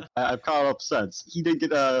got me. I've caught up since. He didn't get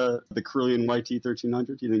the Corellian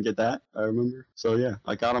YT-1300. He didn't get that. I remember. So yeah,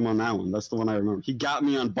 I got him on that one. That's the one I remember. He got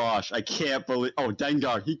me on Bosch. I can't believe. Oh,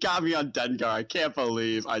 Dengar. He got me on Dengar. I can't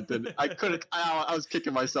believe I didn't. I couldn't. I was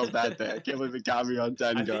kicking myself that day. I can't believe he got me on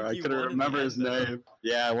Dengar. I couldn't remember his name.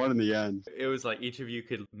 Yeah, I won in the end. It was like each of you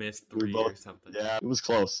could miss 3 or something. Yeah, it was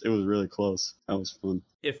close. It was really close. That was fun.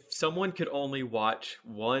 If someone could only watch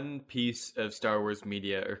one piece of Star Wars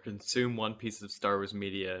media or consume one piece of Star Wars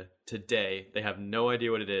media today, they have no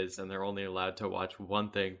idea what it is, and they're only allowed to watch one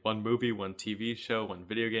thing, one movie, one TV show, one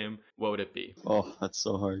video game, what would it be? Oh, that's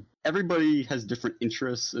so hard. Everybody has different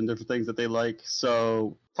interests and different things that they like.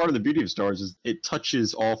 So part of the beauty of Star Wars is it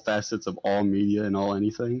touches all facets of all media and all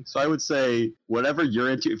anything. So I would say whatever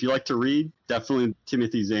you're into, if you like to read, definitely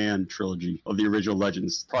Timothy Zahn trilogy of the original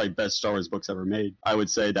Legends, probably best Star Wars books ever made. I would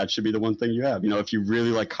say that should be the one thing you have. You know, if you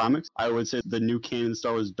really like comics, I would say the new canon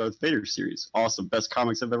Star Wars Darth Vader series. Awesome. Best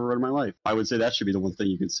comics I've ever read in my life. I would say that should be the one thing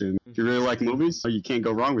you consume. If you really like movies, you can't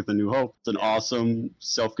go wrong with A New Hope. It's an awesome,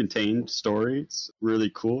 self-contained story. It's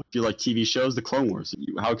really cool. If you like TV shows, The Clone Wars.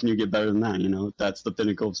 How can you get better than that? You know, that's the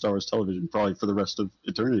pinnacle of Star Wars television, probably for the rest of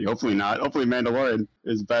eternity. Hopefully not. Hopefully Mandalorian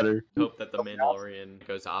is better. Hope that the Mandalorian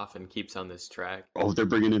goes off and keeps on this track. Oh, they're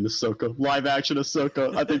bringing in Ahsoka. Live action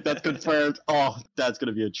Ahsoka. I think that's confirmed. Oh, that's going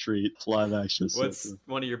to be a treat. Live action Ahsoka. What's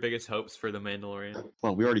one of your biggest hopes for the Mandalorian?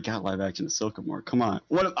 Well, we already got live action Ahsoka more. Come on.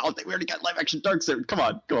 What about we already got live action Darksaber? Come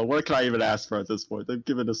on. What can I even ask for at this point? They've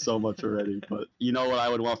given us so much already. But you know what I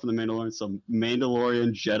would want from the Mandalorian? Some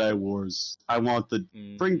Mandalorian Jedi Wars. I want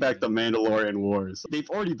bring back the Mandalorian Wars. They've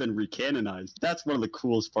already been recanonized. That's one of the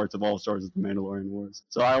coolest parts of all Star Wars is the Mandalorian Wars.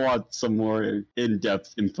 So I want some more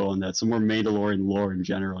in-depth info on that. Some more Mandalorian lore in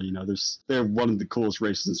general. You know, they're one of the coolest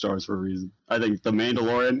races in Star Wars for a reason. I think The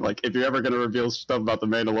Mandalorian, like if you're ever going to reveal stuff about the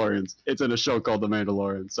Mandalorians, it's in a show called The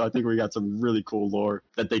Mandalorian. So I think we got some really cool lore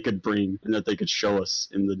that they could bring and that they could show us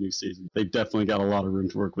in the new season. They've definitely got a lot of room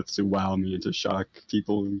to work with to wow me and to shock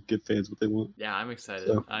people and give fans what they want. Yeah, I'm excited.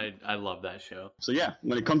 So, I love that show. So yeah,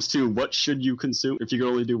 when it comes to what should you consume, if you could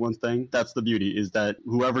only do one thing, that's the beauty, is that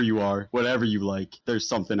whoever you are, whatever you like, there's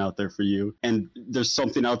something out there for you. And there's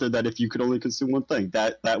something out there that if you could only consume one thing,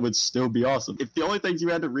 that would still be awesome. If the only things you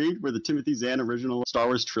had to read were the Timothy Zahn original Star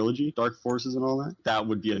Wars trilogy, Dark Forces and all that, that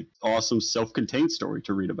would be an awesome self-contained story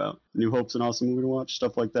to read about. New Hope's an awesome movie to watch,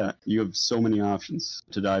 stuff like that. You have so many options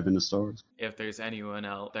to dive into Star Wars. If there's anyone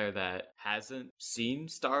out there that hasn't seen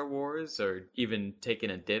Star Wars or even taken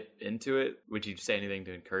a dip into it, would you say anything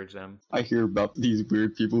to encourage them? I hear about these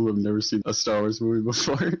weird people who have never seen a Star Wars movie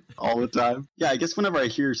before all the time. Yeah, I guess whenever I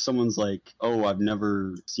hear someone's like, oh, I've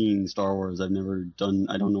never seen Star Wars, I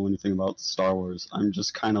don't know anything about Star Wars, I'm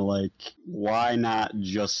just kind of like, why not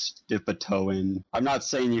just dip a toe in? I'm not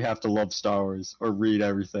saying you have to love Star Wars or read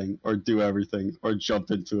everything or do everything or jump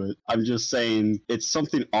into it. I'm just saying it's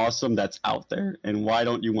something awesome that's out there, and why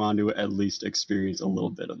don't you want to at least experience a little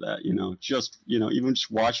bit of that? Even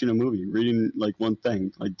just watching a movie, reading like one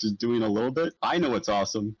thing, like just doing a little bit. I know it's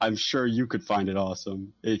awesome. I'm sure you could find it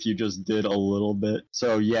awesome if you just did a little bit.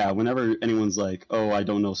 So yeah, whenever anyone's like, oh, I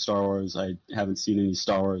don't know Star Wars, I haven't seen any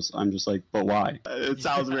Star Wars, I'm just like, but why? It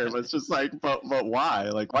sounds weird, but it's just like, but why?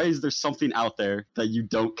 Like, why is there something out there that you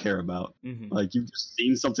don't care about? Mm-hmm. Like, you've just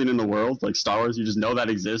seen something in the world, like Star Wars, you just know that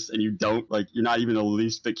exists, and you don't, like, you're not even the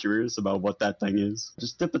least bit curious about what that thing is.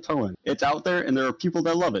 Just dip a toe in. It's out there, and there are people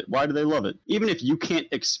that love it. Why do they love it? Even if you can't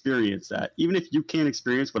experience that, even if you can't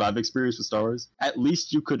experience what I've experienced with Star Wars, at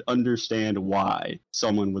least you could understand why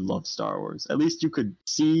someone would love Star Wars. At least you could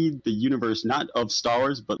see the universe, not of Star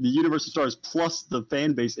Wars, but the universe of Star Wars plus the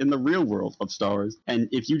fan base in the real world of Star Wars. And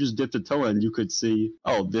if you just dipped a toe in, you could see,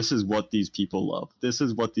 oh, this is what these people love. This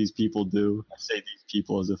is what these people do. I say these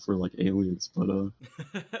people as if we're like aliens, but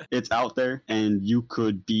it's out there, and you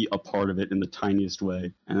could be a part of it in the tiniest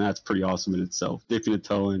way, and that's pretty awesome in itself. Dipping a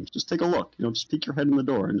toe in, just take a look, just peek your head in the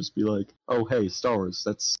door and just be like, oh, hey, Star Wars,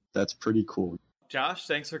 that's pretty cool. Josh,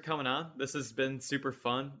 thanks for coming on. This has been super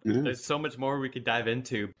fun. Yeah. There's so much more we could dive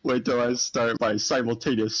into. Wait till I start my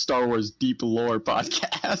simultaneous Star Wars deep lore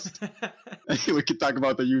podcast. We could talk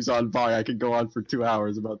about the Yuuzhan Vong. I could go on for 2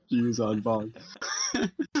 hours about the Yuuzhan Vong.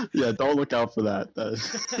 Yeah, don't look out for that.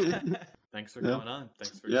 Thanks for coming on.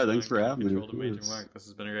 Thanks for having me. Control to Major Mark. This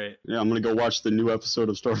has been great. Yeah, I'm going to go watch the new episode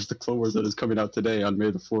of Star Wars The Clone Wars that is coming out today on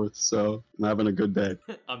May the 4th, so I'm having a good day.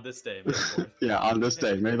 On this day, May the 4th. Yeah, on this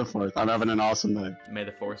day, May the 4th. I'm having an awesome day. May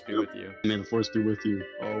the Force be with you. May the Force be with you,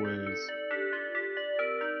 always.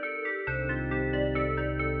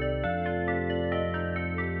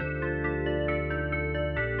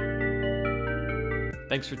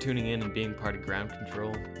 Thanks for tuning in and being part of Ground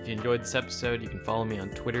Control. If you enjoyed this episode, you can follow me on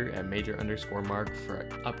Twitter at Major_Mark for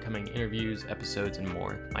upcoming interviews, episodes, and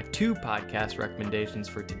more. My 2 podcast recommendations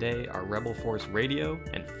for today are Rebel Force Radio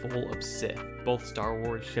and Full of Sith. Both Star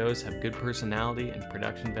Wars shows have good personality and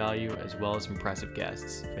production value, as well as impressive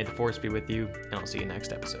guests. May the Force be with you, and I'll see you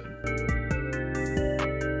next episode.